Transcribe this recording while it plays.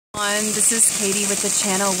everyone, this is Katie with the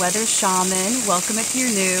channel Weather Shaman. Welcome if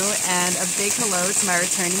you're new, and a big hello to my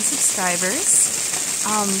returning subscribers.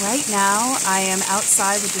 Right now I am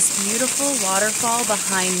outside with this beautiful waterfall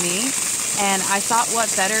behind me, and I thought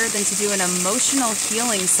what better than to do an emotional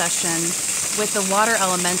healing session with the water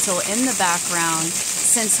elemental in the background,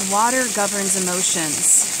 since water governs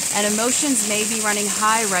emotions. And emotions may be running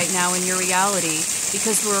high right now in your reality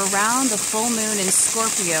because we're around the full moon in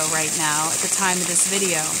Scorpio right now at the time of this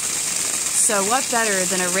video. So what better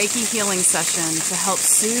than a Reiki healing session to help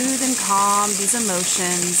soothe and calm these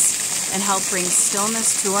emotions and help bring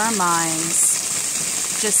stillness to our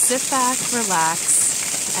minds. Just sit back,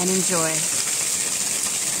 relax, and enjoy.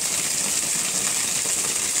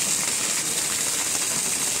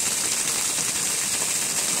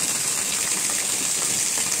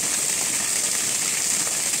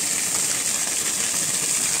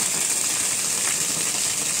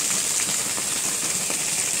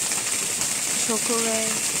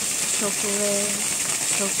 Chocolate, chocolate,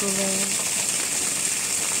 chocolate,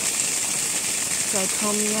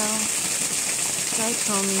 dichomio,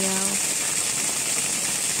 dichomio,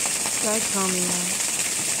 dichomio,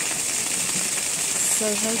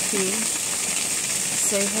 say Reiki,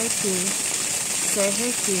 say Reiki, say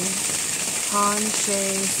Reiki, Hanche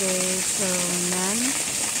Ze Shonen,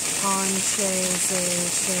 Hanche Ze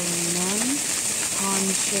Shonen,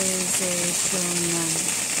 Hanche Ze Shonen.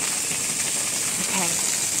 Okay,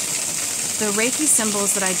 the Reiki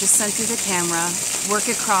symbols that I just sent through the camera work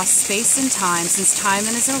across space and time, since time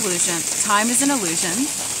is an illusion.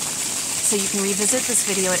 So you can revisit this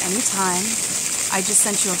video at any time. I just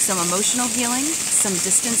sent you some emotional healing, some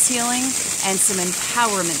distance healing, and some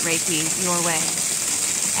empowerment Reiki your way.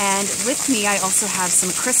 And with me, I also have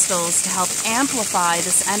some crystals to help amplify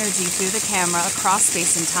this energy through the camera across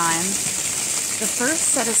space and time. The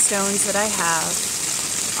first set of stones that I have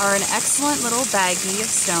are an excellent little baggie of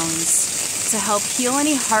stones to help heal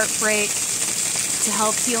any heartbreak, to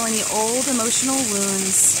help heal any old emotional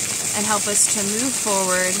wounds, and help us to move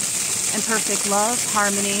forward in perfect love,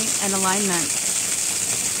 harmony, and alignment.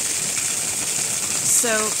 So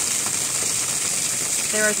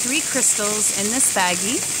there are 3 crystals in this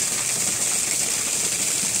baggie,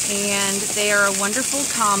 and they are a wonderful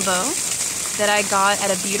combo that I got at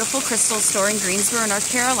a beautiful crystal store in Greensboro, North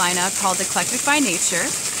Carolina called Eclectic by Nature.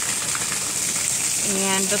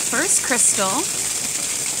 And the first crystal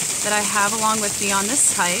that I have along with me on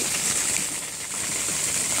this hike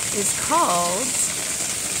is called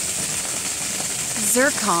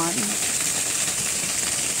zircon.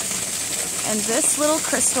 And this little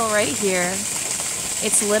crystal right here,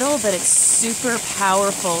 it's little, but it's super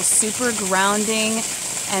powerful, super grounding,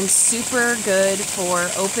 and super good for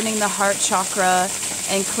opening the heart chakra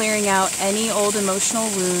and clearing out any old emotional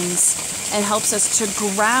wounds, and helps us to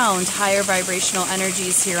ground higher vibrational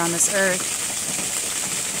energies here on this earth.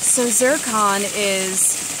 So zircon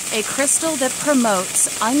is a crystal that promotes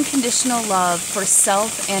unconditional love for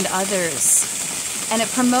self and others. And it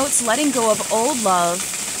promotes letting go of old love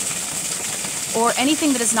or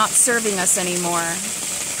anything that is not serving us anymore,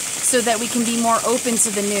 so that we can be more open to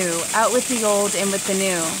the new, out with the old and with the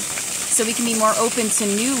new. So we can be more open to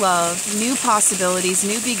new love, new possibilities,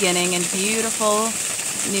 new beginning, and beautiful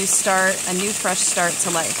new start, a new fresh start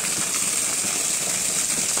to life.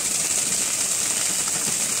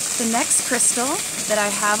 The next crystal that I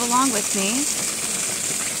have along with me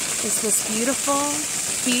is this beautiful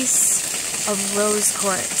piece of rose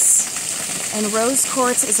quartz. And rose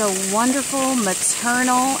quartz is a wonderful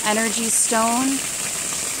maternal energy stone.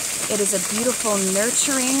 It is a beautiful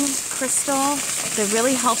nurturing crystal that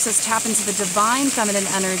really helps us tap into the divine feminine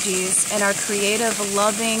energies and our creative,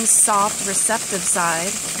 loving, soft, receptive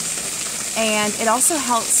side. And it also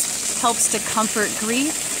helps to comfort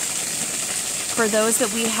grief for those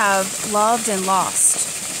that we have loved and lost.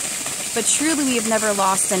 But truly, we have never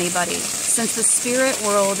lost anybody, since the spirit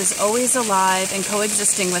world is always alive and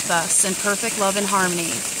coexisting with us in perfect love and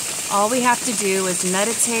harmony. All we have to do is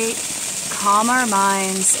meditate, calm our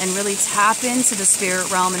minds, and really tap into the spirit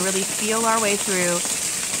realm and really feel our way through.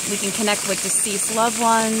 We can connect with deceased loved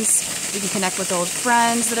ones, we can connect with old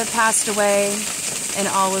friends that have passed away, and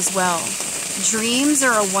all is well. Dreams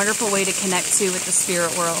are a wonderful way to connect to with the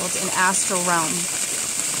spirit world and astral realm.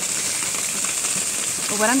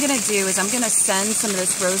 But what I'm going to do is I'm going to send some of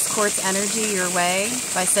this rose quartz energy your way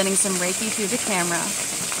by sending some Reiki through the camera.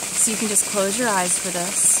 So you can just close your eyes for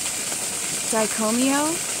this.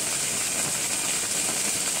 Dichomio,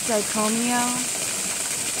 dichomio,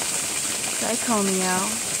 dichomio,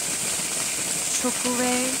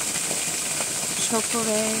 chocolate,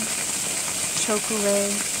 chocolate,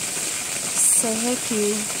 chocolate, say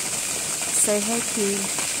Reiki, Seiheki,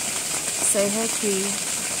 Seiheki,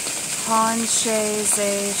 Hanshe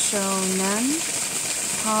Ze Shonen,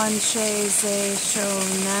 Hanshe Ze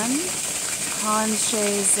Shonen,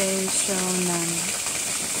 Hanshe Ze Shonen.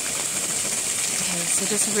 Okay, so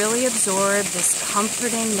just really absorb this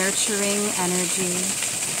comforting, nurturing energy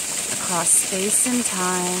across space and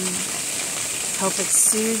time. Help it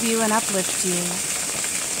soothe you and uplift you.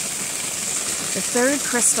 The third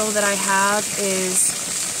crystal that I have is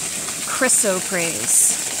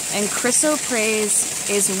chrysoprase. And chrysoprase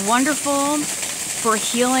is wonderful for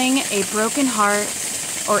healing a broken heart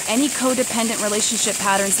or any codependent relationship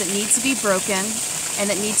patterns that need to be broken and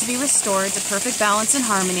that need to be restored to perfect balance and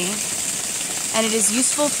harmony. And it is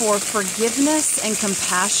useful for forgiveness and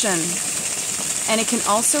compassion. And it can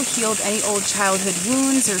also heal any old childhood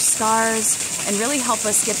wounds or scars and really help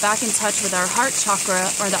us get back in touch with our heart chakra,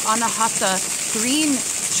 or the anahata green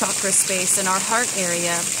chakra space in our heart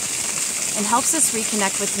area, and helps us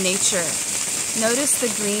reconnect with nature. Notice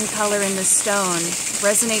the green color in the stone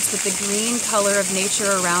resonates with the green color of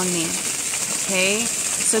nature around me. Okay?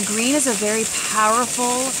 So green is a very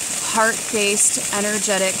powerful, heart-based,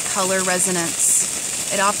 energetic color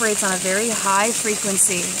resonance. It operates on a very high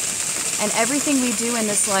frequency. And everything we do in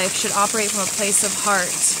this life should operate from a place of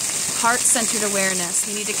heart-centered awareness.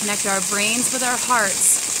 We need to connect our brains with our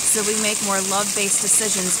hearts so we make more love-based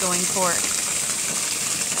decisions going forward.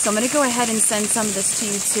 So I'm going to go ahead and send some of this to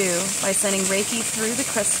you too by sending Reiki through the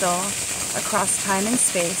crystal across time and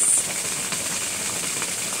space.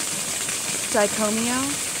 Dicomio,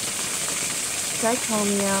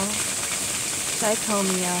 Dicomio,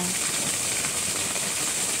 Dicomio,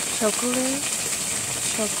 Chocolate,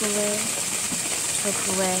 Chocolate,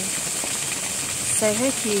 Chocolate,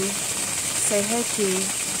 Seiheki, Seiheki,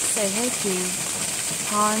 Seiheki,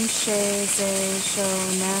 Hanshe Ze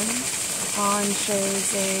Shonen, Hanshe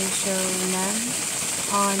Ze Shonen,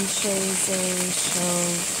 Hanshe Ze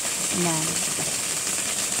Shonen.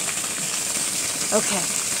 Okay.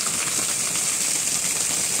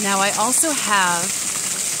 Now I also have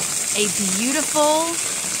a beautiful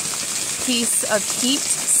piece of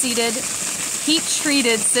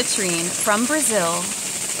heat-treated citrine from Brazil,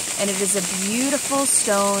 and it is a beautiful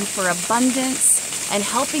stone for abundance and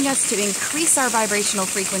helping us to increase our vibrational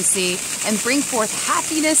frequency and bring forth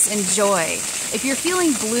happiness and joy. If you're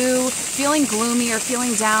feeling blue, feeling gloomy, or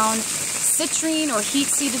feeling down, citrine or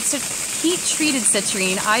heat-treated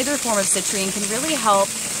citrine, either form of citrine, can really help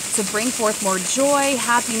to bring forth more joy,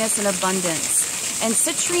 happiness, and abundance. And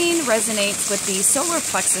citrine resonates with the solar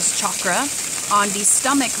plexus chakra on the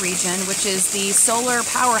stomach region, which is the solar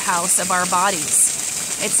powerhouse of our bodies.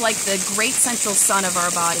 It's like the great central sun of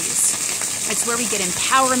our bodies. It's where we get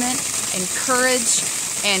empowerment and courage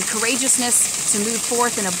and courageousness to move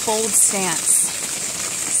forth in a bold stance.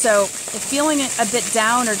 So if feeling a bit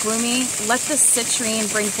down or gloomy, let the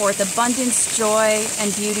citrine bring forth abundance, joy,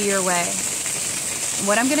 and beauty your way. And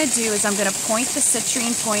what I'm going to do is I'm going to point the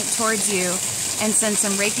citrine point towards you and send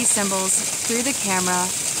some Reiki symbols through the camera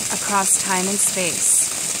across time and space.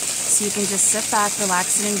 So you can just sit back,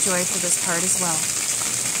 relax, and enjoy for this part as well.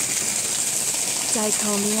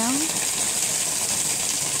 Dicomio,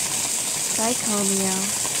 Dicomio,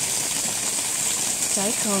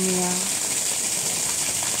 Dicomio,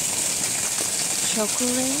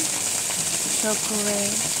 Chocolate,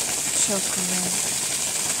 Chocolate, Chocolate,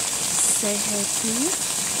 Seiheki,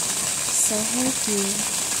 Seiheki,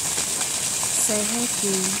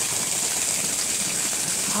 Seiheki,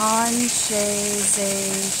 Hanshe Ze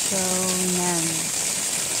Shonen,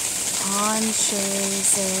 Hanshe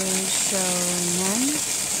Ze Shonen,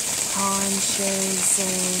 Hanshe Ze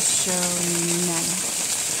Shonen.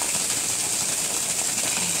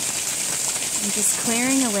 Okay. I'm just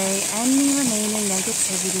clearing away any remaining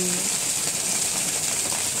negativity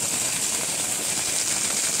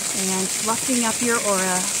and fluffing up your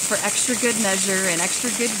aura for extra good measure and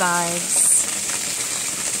extra good vibes.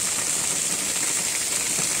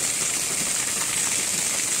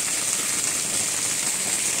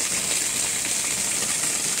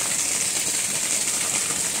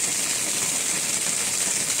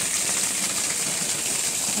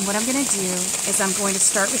 And what I'm going to do is I'm going to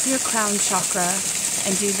start with your crown chakra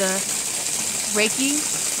and do the Reiki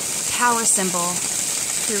power symbol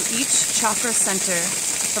through each chakra center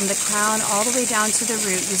from the crown all the way down to the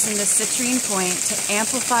root, using the citrine point to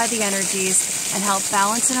amplify the energies and help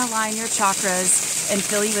balance and align your chakras and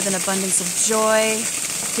fill you with an abundance of joy,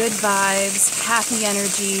 good vibes, happy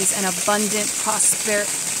energies, and abundant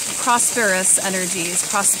prosperous energies,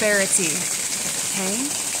 prosperity. Okay?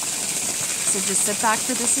 So just sit back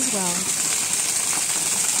for this as well.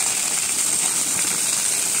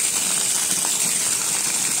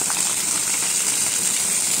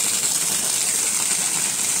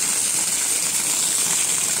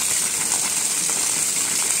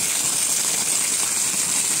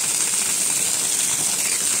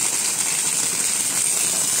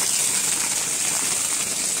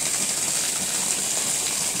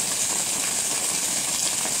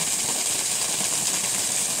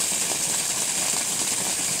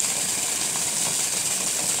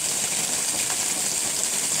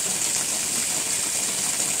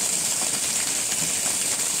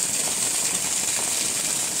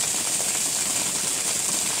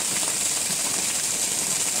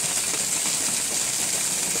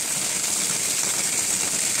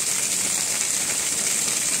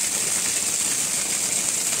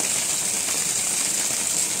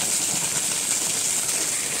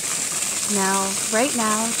 Now, right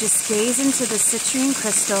now, just gaze into the citrine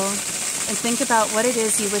crystal and think about what it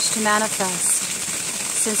is you wish to manifest.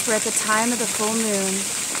 Since we're at the time of the full moon,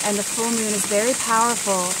 and the full moon is very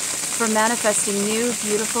powerful for manifesting new,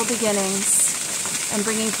 beautiful beginnings and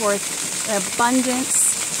bringing forth an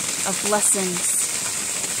abundance of blessings.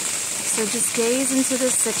 So just gaze into the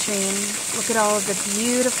citrine, look at all of the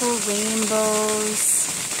beautiful rainbows,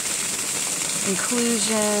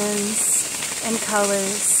 inclusions, and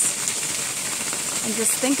colors. And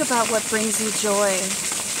just think about what brings you joy.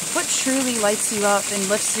 What truly lights you up and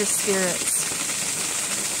lifts your spirits?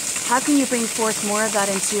 How can you bring forth more of that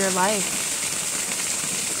into your life?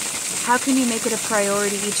 How can you make it a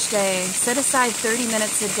priority each day? Set aside 30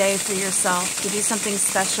 minutes a day for yourself to do something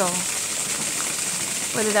special.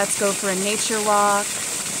 Whether that's go for a nature walk,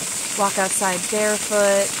 walk outside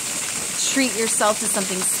barefoot, treat yourself to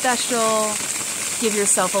something special, give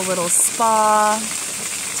yourself a little spa,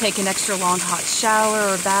 take an extra long hot shower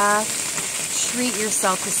or bath. Treat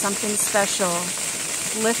yourself to something special.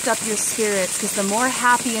 Lift up your spirits, because the more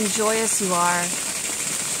happy and joyous you are,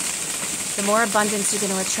 the more abundance you're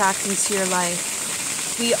going to attract into your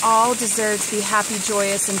life. We all deserve to be happy,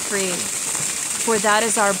 joyous, and free, for that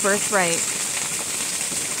is our birthright.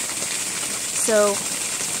 So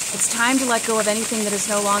it's time to let go of anything that is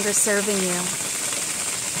no longer serving you.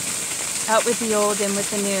 Out with the old, in with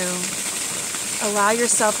the new. Allow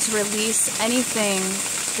yourself to release anything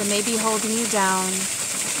that may be holding you down.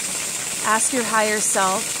 Ask your higher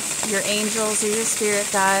self, your angels or your spirit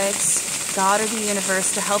guides, God or the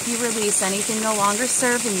universe, to help you release anything no longer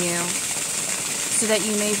serving you, so that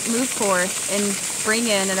you may move forth and bring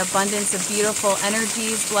in an abundance of beautiful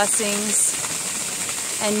energies, blessings,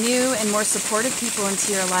 and new and more supportive people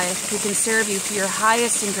into your life who can serve you for your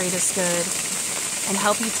highest and greatest good and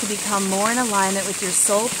help you to become more in alignment with your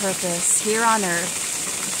soul purpose here on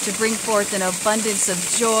earth, to bring forth an abundance of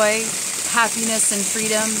joy, happiness, and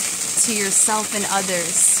freedom to yourself and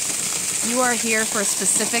others. You are here for a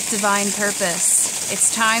specific divine purpose.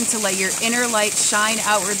 It's time to let your inner light shine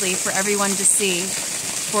outwardly for everyone to see,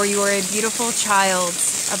 for you are a beautiful child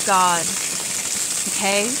of God.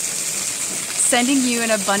 Okay? Sending you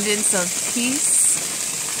an abundance of peace,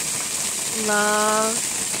 love,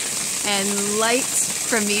 and light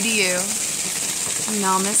from me to you.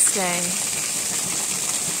 Namaste.